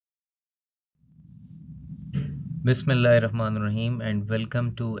Bismillahirrahmanirrahim and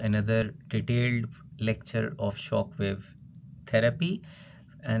welcome to another detailed lecture of shockwave therapy.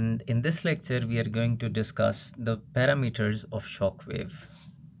 And in this lecture, we are going to discuss the parameters of shockwave.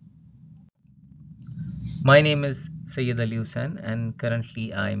 My name is Sayyid Ali Hussain and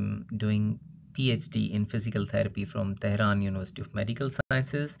currently I'm doing PhD in physical therapy from Tehran University of Medical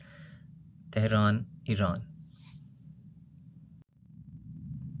Sciences, Tehran, Iran.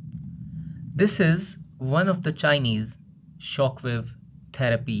 This is one of the Chinese shockwave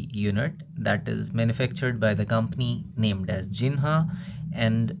therapy unit that is manufactured by the company named as Jinha,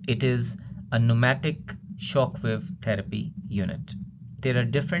 and it is a pneumatic shockwave therapy unit. There are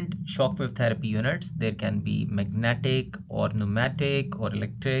different shockwave therapy units. There can be magnetic or pneumatic or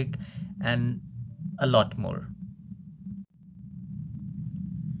electric and a lot more.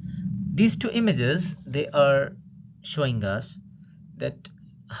 These two images, they are showing us that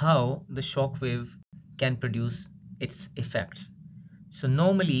how the shockwave can produce its effects. So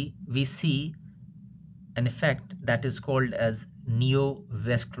normally we see an effect that is called as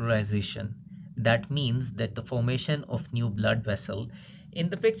neovascularization. That means that the formation of new blood vessel. In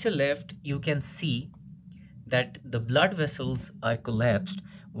the picture left, you can see that the blood vessels are collapsed,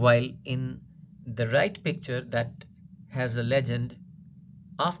 while in the right picture that has a legend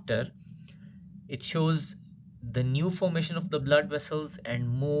after, it shows the new formation of the blood vessels and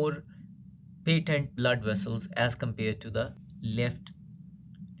more patent blood vessels as compared to the left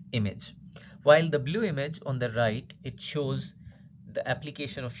image. While the blue image on the right, it shows the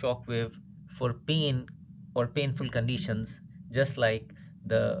application of shockwave for pain or painful conditions, just like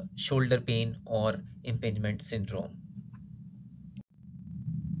the shoulder pain or impingement syndrome.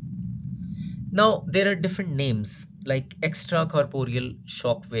 Now, there are different names like extracorporeal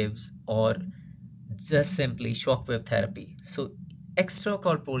shockwaves or just simply shockwave therapy. So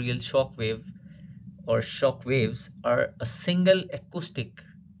extracorporeal shockwave or shock waves are a single acoustic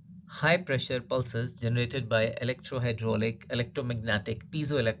high pressure pulses generated by electrohydraulic, electromagnetic,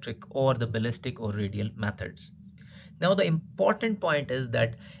 piezoelectric or the ballistic or radial methods. Now the important point is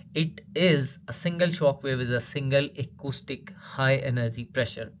that it is a single shock wave is a single acoustic high energy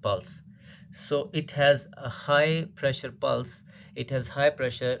pressure pulse. So it has a high pressure pulse, it has high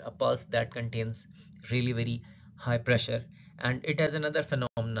pressure, a pulse that contains really very high pressure, and it has another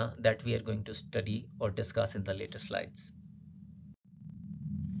phenomena that we are going to study or discuss in the later slides.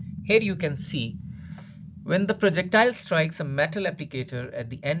 Here you can see when the projectile strikes a metal applicator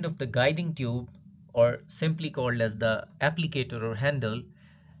at the end of the guiding tube, or simply called as the applicator or handle,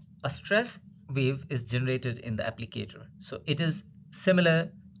 a stress wave is generated in the applicator. So it is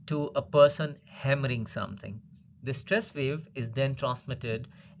similar to a person hammering something. The stress wave is then transmitted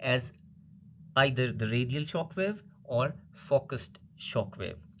as either the radial shock wave or focused shock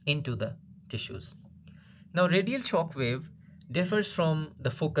wave into the tissues. Now, radial shock wave differs from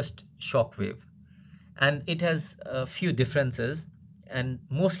the focused shock wave, and it has a few differences, and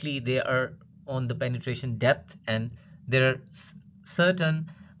mostly they are on the penetration depth, and there are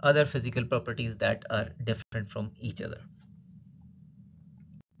certain other physical properties that are different from each other.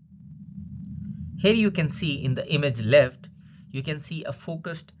 Here you can see in the image left, you can see a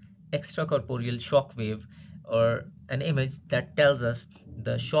focused extracorporeal shock wave, or an image that tells us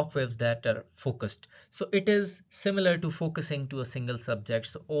the shock waves that are focused. So it is similar to focusing to a single subject.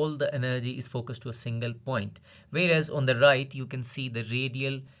 So all the energy is focused to a single point. Whereas on the right, you can see the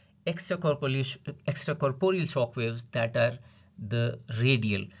radial extracorporeal shock waves that are the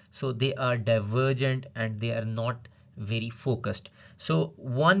radial. So they are divergent and they are not very focused. So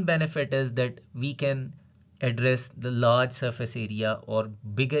one benefit is that we can address the large surface area or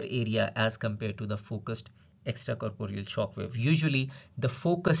bigger area as compared to the focused extracorporeal shockwave. Usually the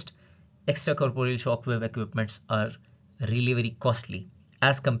focused extracorporeal shockwave equipments are really very costly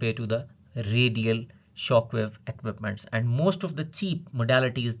as compared to the radial shockwave equipments, and most of the cheap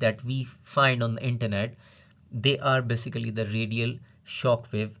modalities that we find on the internet, they are basically the radial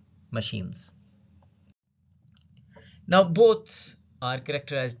shockwave machines. Now both are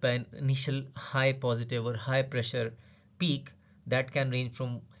characterized by an initial high positive or high pressure peak that can range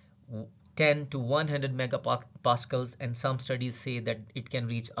from 10 to 100 megapascals, and some studies say that it can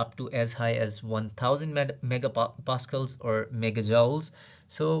reach up to as high as 1000 megapascals or megajoules.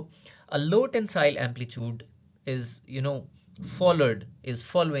 So a low tensile amplitude is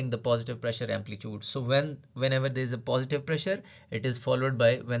following the positive pressure amplitude. So whenever there is a positive pressure, it is followed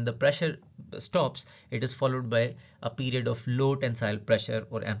by, when the pressure stops, it is followed by a period of low tensile pressure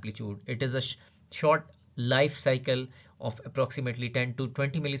or amplitude. It is a short life cycle of approximately 10 to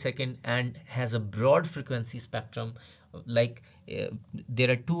 20 millisecond and has a broad frequency spectrum like there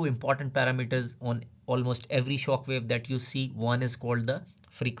are two important parameters on almost every shockwave that you see. One is called the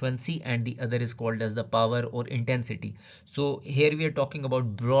frequency and the other is called as the power or intensity. So here we are talking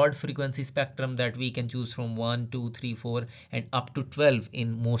about broad frequency spectrum that we can choose from 1, 2, 3, 4 and up to 12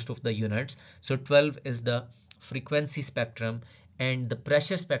 in most of the units. So 12 is the frequency spectrum, and the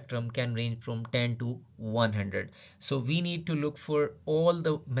pressure spectrum can range from 10 to 100. So we need to look for all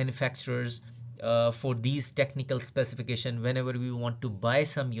the manufacturers for these technical specification. Whenever we want to buy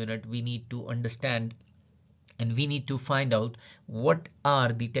some unit, we need to understand and we need to find out what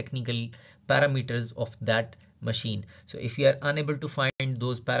are the technical parameters of that machine. So if you are unable to find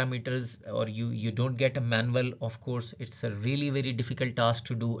those parameters, or you don't get a manual, of course it's a really very difficult task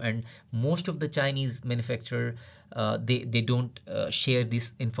to do, and most of the Chinese manufacturer they don't share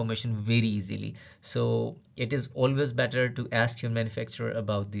this information very easily. So it is always better to ask your manufacturer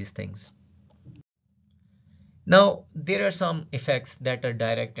about these things. Now, there are some effects that are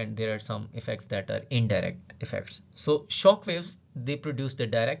direct and there are some effects that are indirect effects. So shock waves, they produce the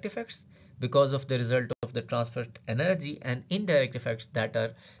direct effects because of the result of the transferred energy, and indirect effects that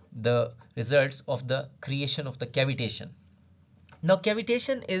are the results of the creation of the cavitation. Now,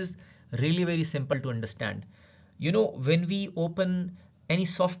 cavitation is really very simple to understand. You know, when we open any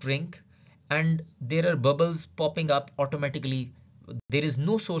soft drink and there are bubbles popping up automatically, there is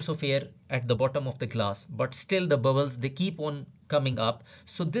no source of air at the bottom of the glass, but still the bubbles, they keep on coming up.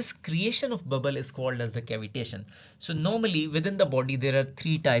 So this creation of bubble is called as the cavitation. So normally within the body there are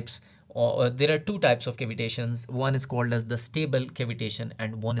three types, or there are two types of cavitations. One is called as the stable cavitation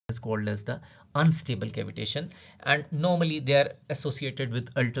and one is called as the unstable cavitation, and normally they are associated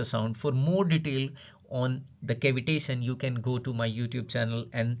with ultrasound. For more detail on the cavitation, you can go to my YouTube channel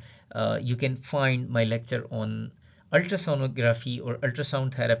and you can find my lecture on ultrasonography or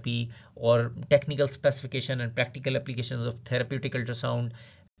ultrasound therapy, or technical specification and practical applications of therapeutic ultrasound,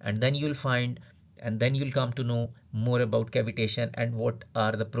 and then you'll find and then you'll come to know more about cavitation and what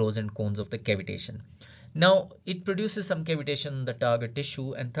are the pros and cons of the cavitation. Now, it produces some cavitation in the target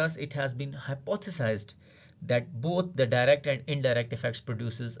tissue, and thus it has been hypothesized that both the direct and indirect effects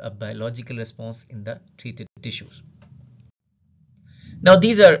produces a biological response in the treated tissues. Now,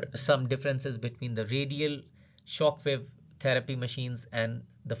 these are some differences between the radial shockwave therapy machines and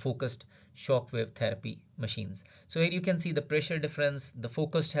the focused shockwave therapy machines. So here you can see the pressure difference. The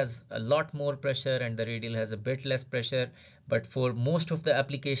focused has a lot more pressure and the radial has a bit less pressure. But for most of the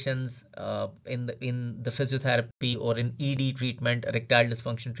applications in the physiotherapy or in ED treatment, erectile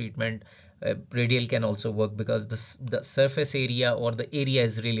dysfunction treatment, radial can also work because the surface area or the area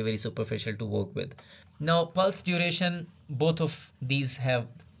is really very superficial to work with. Now, pulse duration, both of these have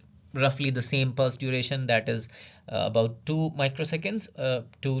roughly the same pulse duration, that is about 2 microseconds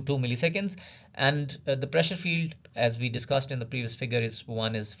to 2 milliseconds, and the pressure field, as we discussed in the previous figure, is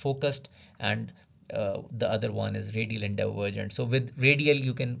one is focused and the other one is radial and divergent. So with radial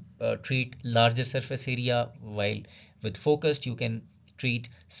you can treat larger surface area, while with focused you can treat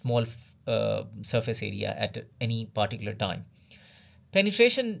small surface area at any particular time.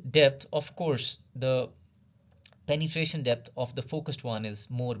 Penetration depth, of course, the penetration depth of the focused one is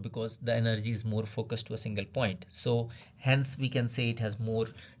more because the energy is more focused to a single point. So hence we can say it has more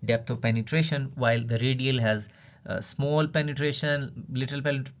depth of penetration, while the radial has small penetration, little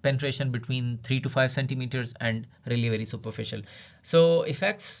penetration between 3 to 5 centimeters and really very superficial. So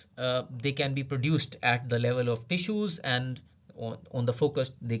effects, they can be produced at the level of tissues, and on the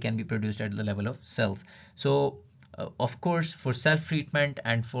focused they can be produced at the level of cells. So of course, for self-treatment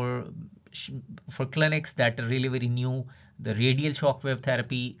and for clinics that are really very new, the radial shockwave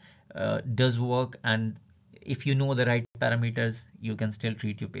therapy does work, and if you know the right parameters, you can still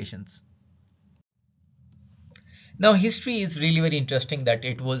treat your patients. Now, history is really very interesting that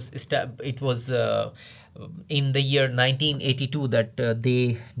it was in the year 1982 that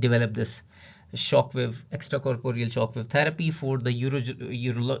they developed this shockwave, extracorporeal shockwave therapy for the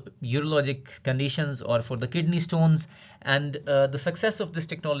urologic conditions or for the kidney stones, and the success of this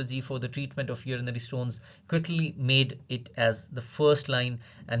technology for the treatment of urinary stones quickly made it as the first line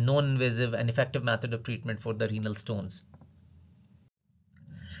and non-invasive and effective method of treatment for the renal stones.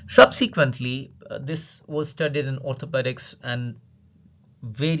 Subsequently, this was studied in orthopedics and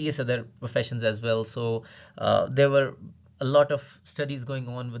various other professions as well. So there were a lot of studies going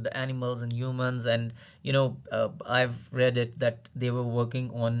on with the animals and humans, and I've read it that they were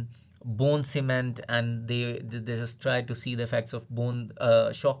working on bone cement, and they just tried to see the effects of bone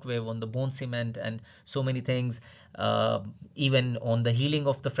shockwave on the bone cement and so many things, even on the healing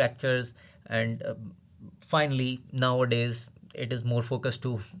of the fractures. And finally, nowadays it is more focused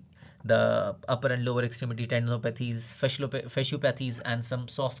to the upper and lower extremity tendinopathies, fasciopathies, and some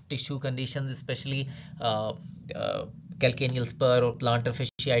soft tissue conditions, especially uh, uh, calcaneal spur or plantar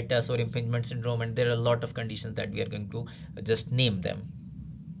fasciitis or impingement syndrome. And there are a lot of conditions that we are going to just name them.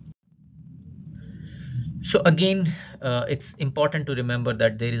 So again, it's important to remember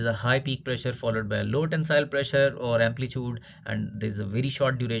that there is a high peak pressure followed by a low tensile pressure or amplitude, and there is a very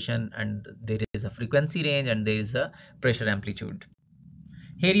short duration, and there is a frequency range, and there is a pressure amplitude.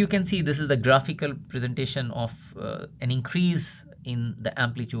 Here you can see this is the graphical presentation of an increase in the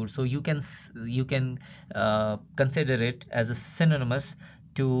amplitude. So you can consider it as a synonymous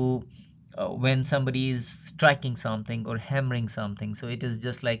to when somebody is striking something or hammering something. So it is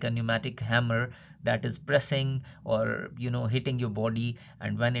just like a pneumatic hammer that is pressing or hitting your body,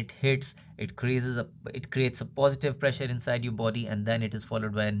 and when it hits, it creates a positive pressure inside your body, and then it is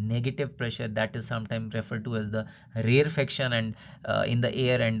followed by a negative pressure that is sometimes referred to as the rarefaction and in the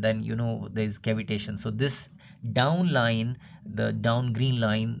air, and then there is cavitation. So this down line, the down green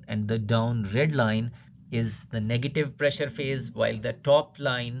line and the down red line, is the negative pressure phase, while the top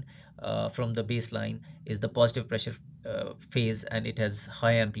line from the baseline is the positive pressure phase, and it has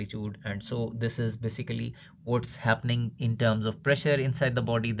high amplitude. And so this is basically what's happening in terms of pressure inside the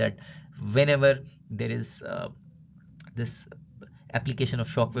body, that whenever there is this application of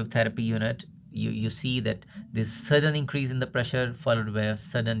shockwave therapy unit, you see that this sudden increase in the pressure followed by a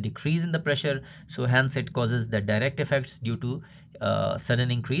sudden decrease in the pressure. So hence it causes the direct effects due to sudden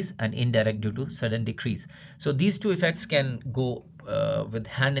increase, and indirect due to sudden decrease. So these two effects can go with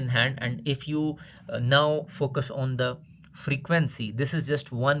hand in hand. And if you now focus on the frequency, this is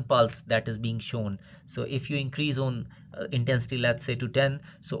just one pulse that is being shown. So if you increase on intensity, let's say to 10,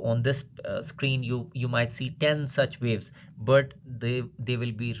 so on this screen you might see 10 such waves, but they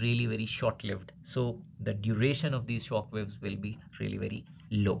will be really very short lived. So the duration of these shock waves will be really very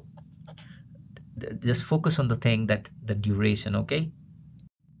low. Just focus on the thing, that the duration. Okay,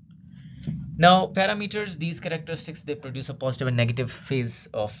 now parameters, these characteristics, they produce a positive and negative phase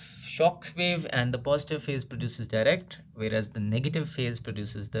of shock wave, and the positive phase produces direct, whereas the negative phase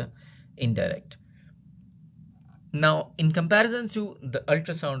produces the indirect. Now in comparison to the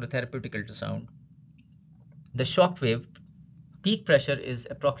ultrasound or therapeutic ultrasound, the shock wave peak pressure is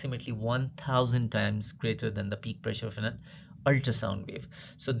approximately 1000 times greater than the peak pressure of an ultrasound wave.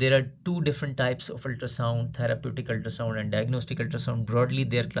 So there are two different types of ultrasound: therapeutic ultrasound and diagnostic ultrasound. Broadly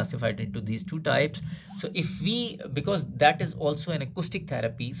they are classified into these two types. So because that is also an acoustic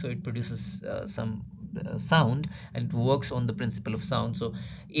therapy, so it produces some sound, and it works on the principle of sound. So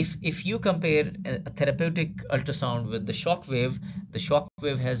if you compare a therapeutic ultrasound with the shock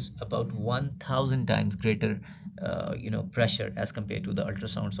wave has about 1000 times greater pressure as compared to the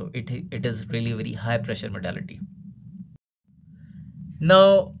ultrasound. So it is really very high pressure modality.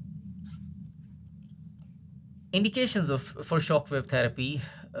 Now indications of for shockwave therapy,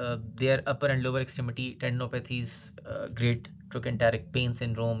 their upper and lower extremity tendinopathies, great trochanteric pain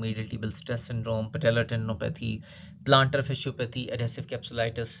syndrome, medial tibial stress syndrome, patellar tendinopathy, plantar fasciopathy, adhesive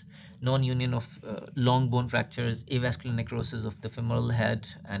capsulitis, non-union of long bone fractures, avascular necrosis of the femoral head,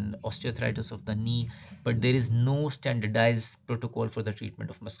 and osteoarthritis of the knee. But there is no standardized protocol for the treatment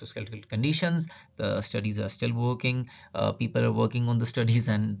of musculoskeletal conditions. The studies are still working. People are working on the studies,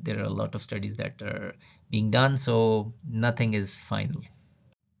 and there are a lot of studies that are being done, so nothing is final.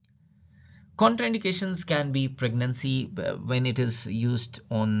 Contraindications can be pregnancy when it is used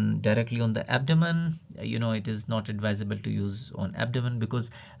on directly on the abdomen. It is not advisable to use on abdomen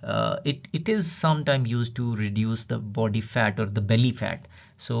because it is sometimes used to reduce the body fat or the belly fat.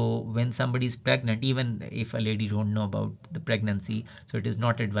 So when somebody is pregnant, even if a lady don't know about the pregnancy, so it is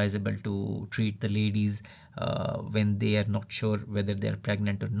not advisable to treat the ladies when they are not sure whether they are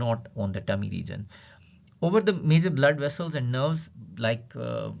pregnant or not on the tummy region. Over the major blood vessels and nerves, like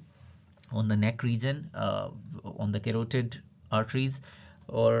on the neck region, on the carotid arteries,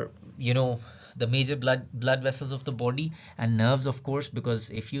 or the major blood vessels of the body, and nerves, of course, because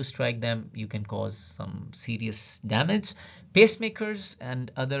if you strike them you can cause some serious damage. Pacemakers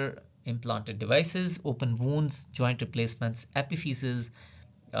and other implanted devices, open wounds, joint replacements, epiphyses.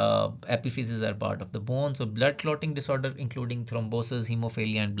 Epiphyses are part of the bone. So blood clotting disorder, including thrombosis,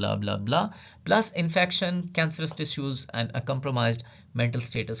 hemophilia, and blah blah blah, plus infection, cancerous tissues, and a compromised mental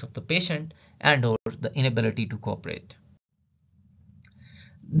status of the patient, and or the inability to cooperate.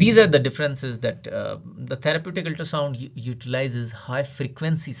 These are the differences, that the therapeutic ultrasound utilizes high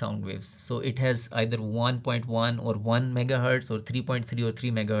frequency sound waves. So it has either 1.1 or 1 megahertz or 3.3 or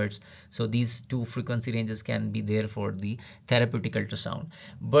 3 megahertz. So these two frequency ranges can be there for the therapeutic ultrasound.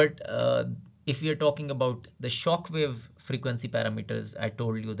 But if we are talking about the shockwave frequency parameters, I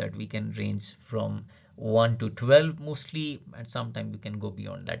told you that we can range from 1 to 12 mostly, and sometimes you can go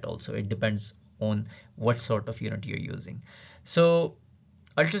beyond that also. It depends on what sort of unit you're using. So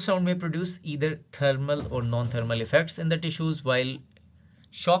ultrasound may produce either thermal or non-thermal effects in the tissues, while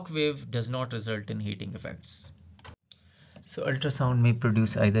shockwave does not result in heating effects. So ultrasound may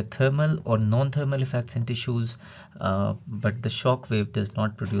produce either thermal or non-thermal effects in tissues, but the shock wave does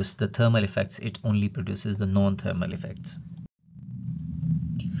not produce the thermal effects, it only produces the non-thermal effects.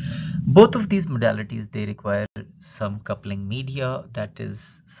 Both of these modalities, they require some coupling media, that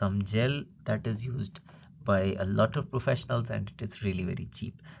is some gel that is used by a lot of professionals, and it is really very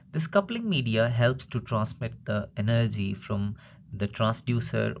cheap. This coupling media helps to transmit the energy from the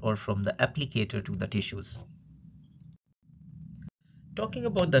transducer or from the applicator to the tissues. Talking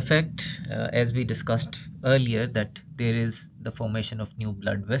about the effect, as we discussed earlier, that there is the formation of new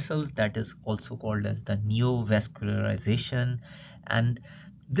blood vessels, that is also called as the neovascularization, and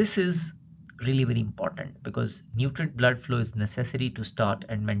this is really very important because nutrient blood flow is necessary to start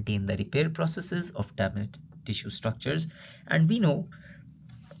and maintain the repair processes of damaged tissue structures, and we know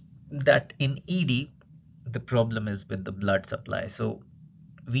that in ED the problem is with the blood supply. So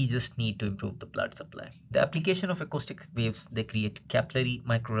we just need to improve the blood supply. The application of acoustic waves, they create capillary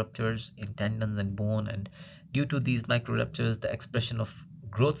microruptures in tendons and bone, and due to these microruptures, the expression of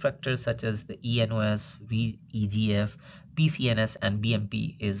growth factors such as the ENOS, VEGF, PCNS, and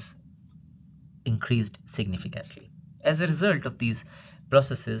BMP is increased significantly. As a result of these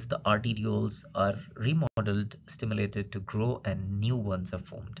processes, the arterioles are remodeled, stimulated to grow, and new ones are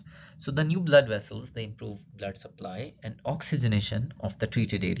formed. So the new blood vessels, they improve blood supply and oxygenation of the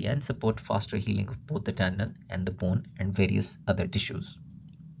treated area and support faster healing of both the tendon and the bone and various other tissues.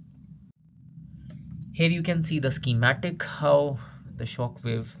 Here you can see the schematic how the shock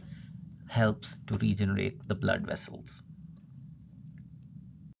wave helps to regenerate the blood vessels.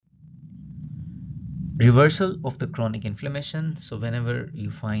 Reversal of the chronic inflammation. So whenever you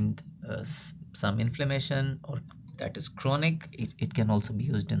find some inflammation or that is chronic, it can also be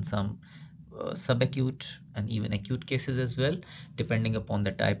used in some subacute and even acute cases as well, depending upon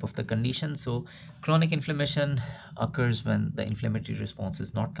the type of the condition. So chronic inflammation occurs when the inflammatory response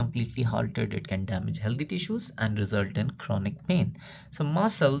is not completely halted. It can damage healthy tissues and result in chronic pain. So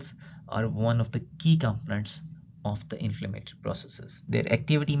mast cells are one of the key components of the inflammatory processes. Their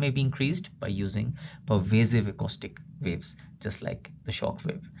activity may be increased by using pervasive acoustic waves, just like the shock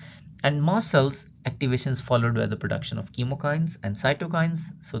wave. And mast cells activation is followed by the production of chemokines and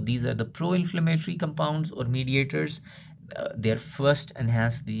cytokines. So these are the pro-inflammatory compounds or mediators. They first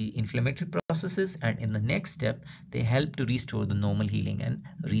enhance the inflammatory processes, and in the next step, they help to restore the normal healing and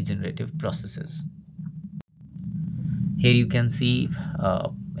regenerative processes. Here you can see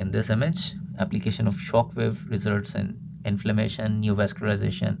in this image, application of shockwave results in inflammation,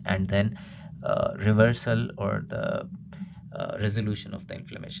 neovascularization, and then reversal or the resolution of the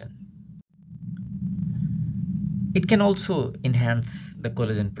inflammation. It can also enhance the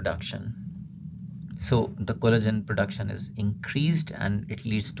collagen production. So the collagen production is increased and it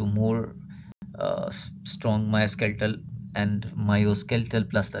leads to more strong myoskeletal and myoskeletal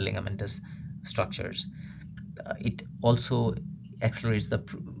plus the ligamentous structures. It also accelerates the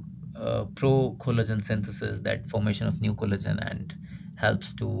pro-collagen synthesis, that formation of new collagen, and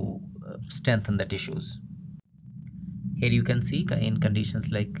helps to strengthen the tissues. Here you can see in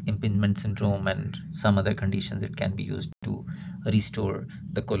conditions like impingement syndrome and some other conditions, it can be used to restore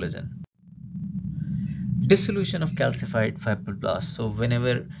the collagen. Dissolution of calcified fibroblasts. So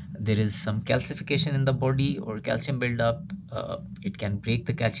whenever there is some calcification in the body or calcium buildup, it can break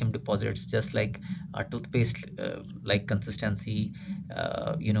the calcium deposits, just like a toothpaste like consistency,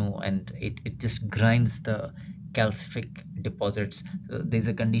 and it just grinds the calcific deposits. There's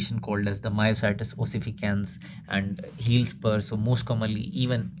a condition called as the myositis ossificans and heel spur. So most commonly,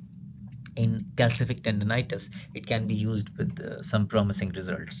 even in calcific tendonitis, it can be used with some promising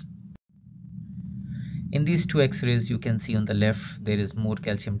results. In these two x-rays, you can see on the left there is more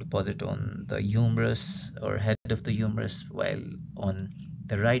calcium deposit on the humerus or head of the humerus, while on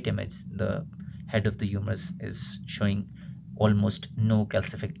the right image the head of the humerus is showing almost no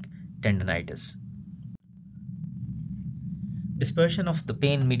calcific tendonitis. Dispersion of the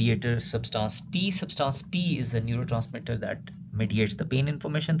pain mediator substance P. Substance P is a neurotransmitter that mediates the pain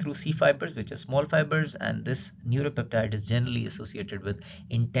information through C fibers, which are small fibers, and this neuropeptide is generally associated with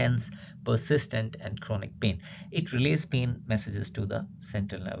intense, persistent, and chronic pain. It relays pain messages to the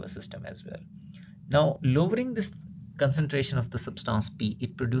central nervous system as well. Now, lowering this concentration of the substance P,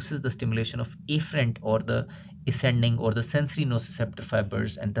 it produces the stimulation of afferent or the ascending or the sensory nociceptor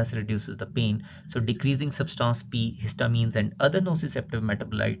fibers and thus reduces the pain. So decreasing substance P, histamines and other nociceptive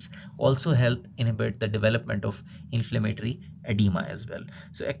metabolites also help inhibit the development of inflammatory edema as well.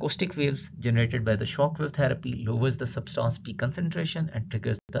 So acoustic waves generated by the shockwave therapy lowers the substance P concentration and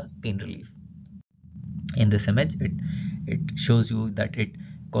triggers the pain relief. In this image, it shows you that it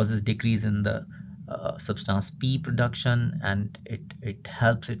causes decrease in the substance P production, and it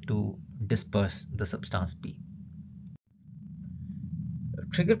helps it to disperse the substance P.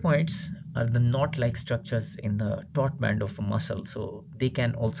 Trigger points are the knot-like structures in the taut band of a muscle, so they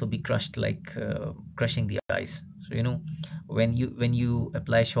can also be crushed like crushing the ice. So when you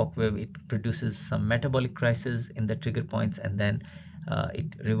apply shockwave, it produces some metabolic crisis in the trigger points, and then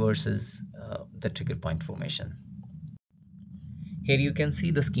it reverses the trigger point formation. Here you can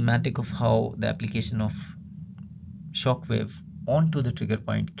see the schematic of how the application of shockwave onto the trigger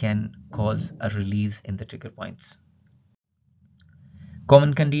point can cause a release in the trigger points.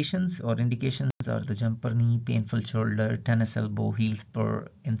 Common conditions or indications are the jumper knee, painful shoulder, tennis elbow, heel spur,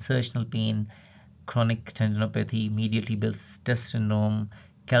 insertional pain, chronic tendinopathy, medial tibial stress syndrome,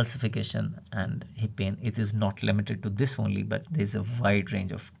 calcification, and hip pain. It is not limited to this only, but there's a wide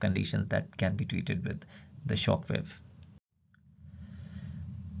range of conditions that can be treated with the shockwave.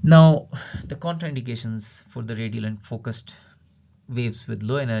 Now, the contraindications for the radial and focused waves with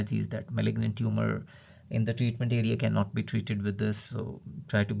low energy is that malignant tumor in the treatment area cannot be treated with this, so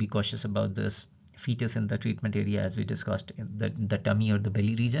try to be cautious about this. Fetus in the treatment area, as we discussed, in the tummy or the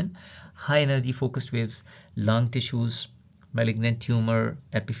belly region. High energy focused waves, lung tissues, malignant tumor,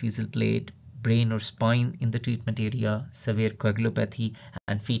 epiphyseal plate, brain or spine in the treatment area, severe coagulopathy,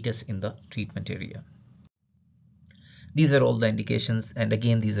 and fetus in the treatment area. These are all the indications, and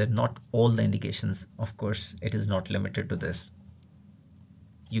again, these are not all the indications. Of course, it is not limited to this.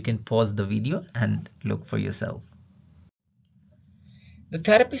 You can pause the video and look for yourself. The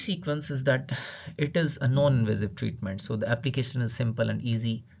therapy sequence is that it is a non-invasive treatment, so the application is simple and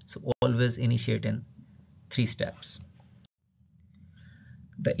easy. So always initiate in 3 steps.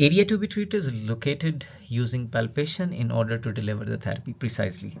 The area to be treated is located using palpation in order to deliver the therapy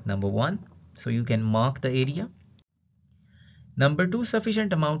precisely. Number 1, so you can mark the area. Number 2,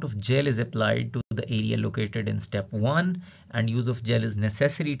 sufficient amount of gel is applied to the area located in step 1, and use of gel is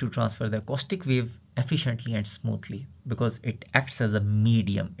necessary to transfer the acoustic wave efficiently and smoothly because it acts as a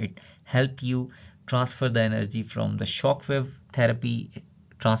medium. It helps you transfer the energy from the shockwave therapy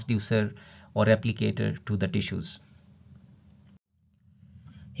transducer or applicator to the tissues.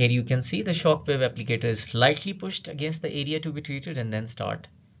 Here you can see the shockwave applicator is slightly pushed against the area to be treated, and then start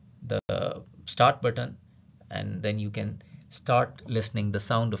the start button, and then you can start listening the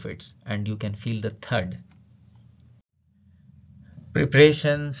sound of it, and you can feel the thud.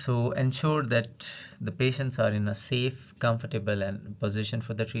 Preparation, so ensure that the patients are in a safe, comfortable and position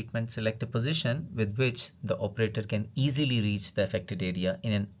for the treatment. Select a position with which the operator can easily reach the affected area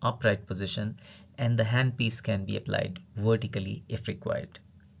in an upright position, and the handpiece can be applied vertically if required.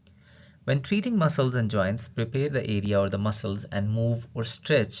 When treating muscles and joints, prepare the area or the muscles and move or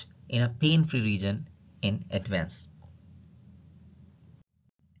stretch in a pain-free region in advance.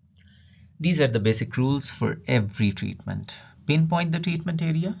 These are the basic rules for every treatment. Pinpoint the treatment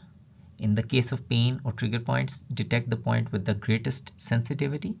area. In the case of pain or trigger points, detect the point with the greatest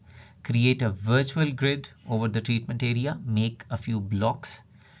sensitivity. Create a virtual grid over the treatment area. Make a few blocks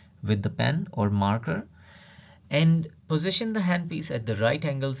with the pen or marker, and position the handpiece at the right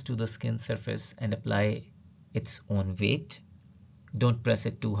angles to the skin surface and apply its own weight. Don't press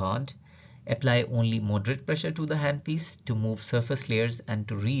it too hard. Apply only moderate pressure to the handpiece to move surface layers and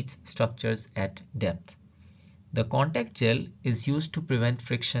to reach structures at depth. The contact gel is used to prevent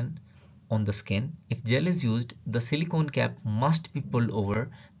friction on the skin. If gel is used, the silicone cap must be pulled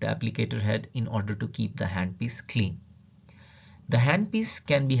over the applicator head in order to keep the handpiece clean. The handpiece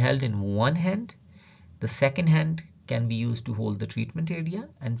can be held in one hand. The second hand can be used to hold the treatment area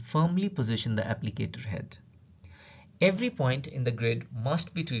and firmly position the applicator head. Every point in the grid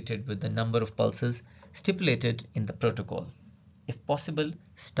must be treated with the number of pulses stipulated in the protocol. If possible,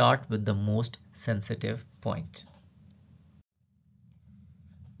 start with the most sensitive point.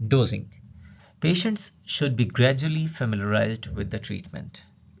 Dosing. Patients should be gradually familiarized with the treatment.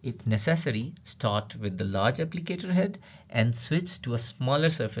 If necessary, start with the large applicator head and switch to a smaller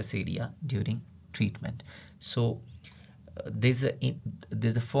surface area during treatment. So there's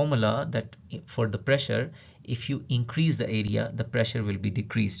a formula that for the pressure, if you increase the area, the pressure will be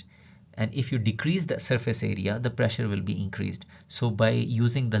decreased, and if you decrease the surface area, the pressure will be increased. So by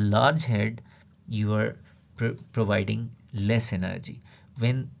using the large head, you are providing less energy.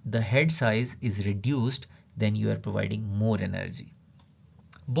 When the head size is reduced, then you are providing more energy.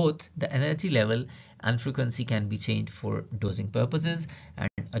 Both the energy level and frequency can be changed for dosing purposes, and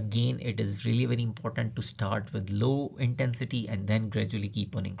again it is really very important to start with low intensity and then gradually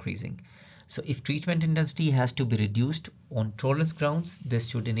keep on increasing. So if treatment intensity has to be reduced on tolerance grounds, this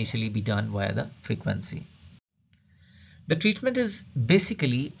should initially be done via the frequency. The treatment is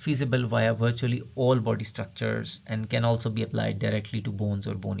basically feasible via virtually all body structures and can also be applied directly to bones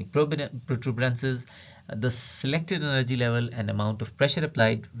or bony protuberances. The selected energy level and amount of pressure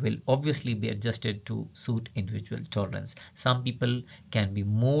applied will obviously be adjusted to suit individual tolerance. Some people can be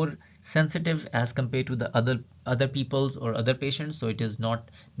more sensitive as compared to the other people's or other patients, so it is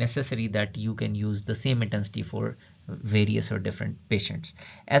not necessary that you can use the same intensity for various or different patients.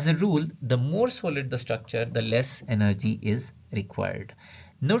 As a rule, the more solid the structure, the less energy is required.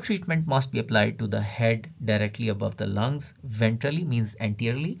 No treatment must be applied to the head directly above the lungs. Ventrally means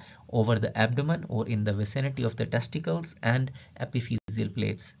anteriorly, over the abdomen or in the vicinity of the testicles and epiphyseal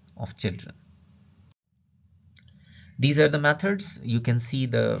plates of children. These are the methods. You can see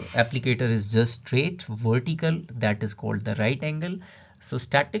the applicator is just straight, vertical, that is called the right angle. So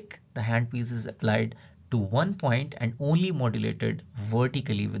static, the handpiece is applied to one point and only modulated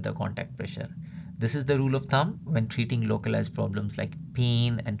vertically with the contact pressure. This is the rule of thumb when treating localized problems like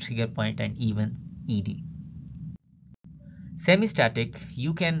pain and trigger point and even ED. Semi-static,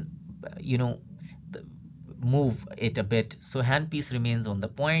 you can, move it a bit, so handpiece remains on the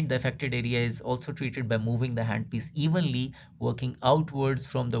point. The affected area is also treated by moving the handpiece evenly, working outwards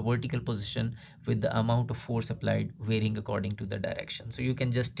from the vertical position with the amount of force applied varying according to the direction. So you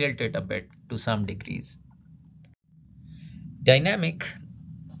can just tilt it a bit to some degrees. Dynamic,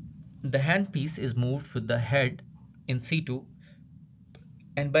 the handpiece is moved with the head in situ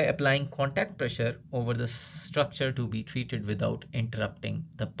and by applying contact pressure over the structure to be treated without interrupting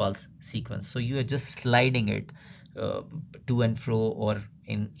the pulse sequence. So you are just sliding it uh, to and fro, or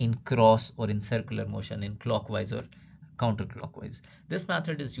in cross or in circular motion, in clockwise or counterclockwise. This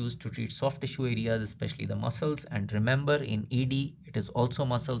method is used to treat soft tissue areas, especially the muscles. And remember, in ED, it is also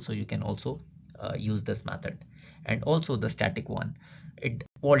muscle, so you can also use this method. And also the static one. It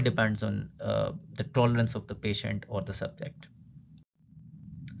all depends on the tolerance of the patient or the subject.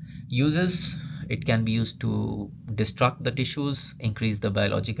 Uses, it can be used to destruct the tissues, increase the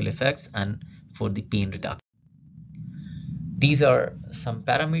biological effects, and for the pain reduction. These are some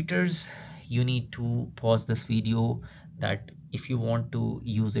parameters. You need to pause this video that if you want to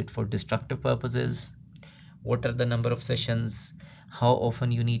use it for destructive purposes, what are the number of sessions, how often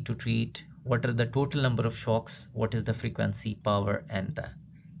you need to treat, what are the total number of shocks, what is the frequency, power, and the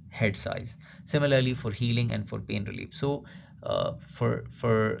head size. Similarly for healing and for pain relief. So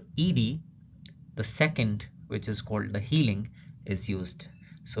for ED, the second, which is called the healing, is used.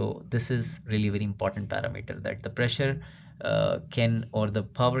 So this is really very important parameter, that the pressure can, or the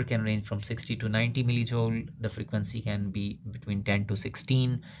power can range from 60 to 90 millijoule. The frequency can be between 10 to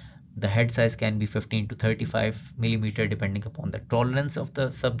 16. The head size can be 15 to 35 millimeter depending upon the tolerance of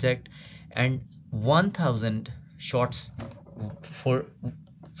the subject, and 1000 shots for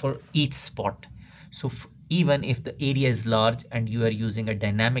each spot. So even if the area is large and you are using a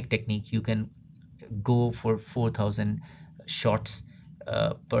dynamic technique, you can go for 4000 shots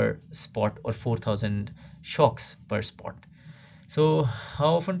per spot, or 4000 shocks per spot. So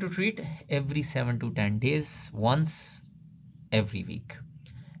how often to treat? Every 7 to 10 days, once every week,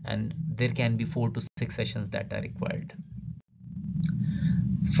 and there can be 4 to 6 sessions that are required.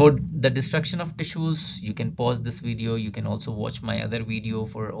 For the destruction of tissues, you can pause this video. You can also watch my other video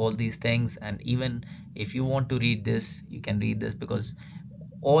for all these things, and even if you want to read this, you can read this, because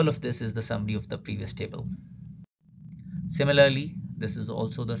all of this is the summary of the previous table. Similarly, this is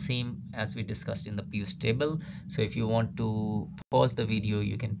also the same as we discussed in the previous table. So if you want to pause the video,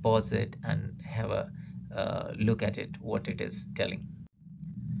 you can pause it and have a look at it, what it is telling.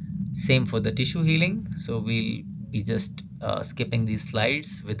 Same for the tissue healing. So we'll be just skipping these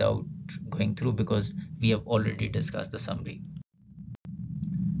slides without going through, because we have already discussed the summary.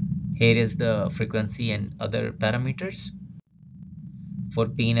 Here is the frequency and other parameters for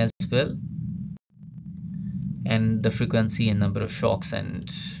pain as well, and the frequency and number of shocks and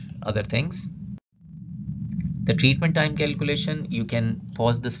other things. The treatment time calculation, you can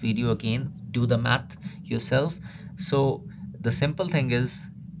pause this video again, do the math yourself. So the simple thing is,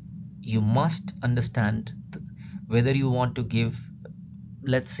 you must understand whether you want to give,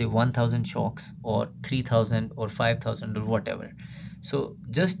 let's say 1000 shocks or 3000 or 5000 or whatever. So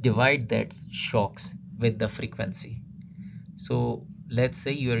just divide that shocks with the frequency. So let's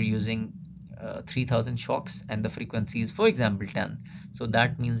say you are using 3000 shocks and the frequency is, for example, 10. So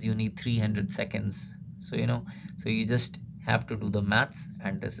that means you need 300 seconds. So so you just have to do the maths,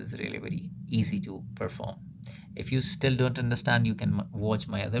 and this is really very easy to perform. If you still don't understand, you can watch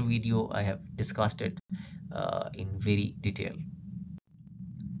my other video. I have discussed it in very detail.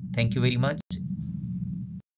 Thank you very much.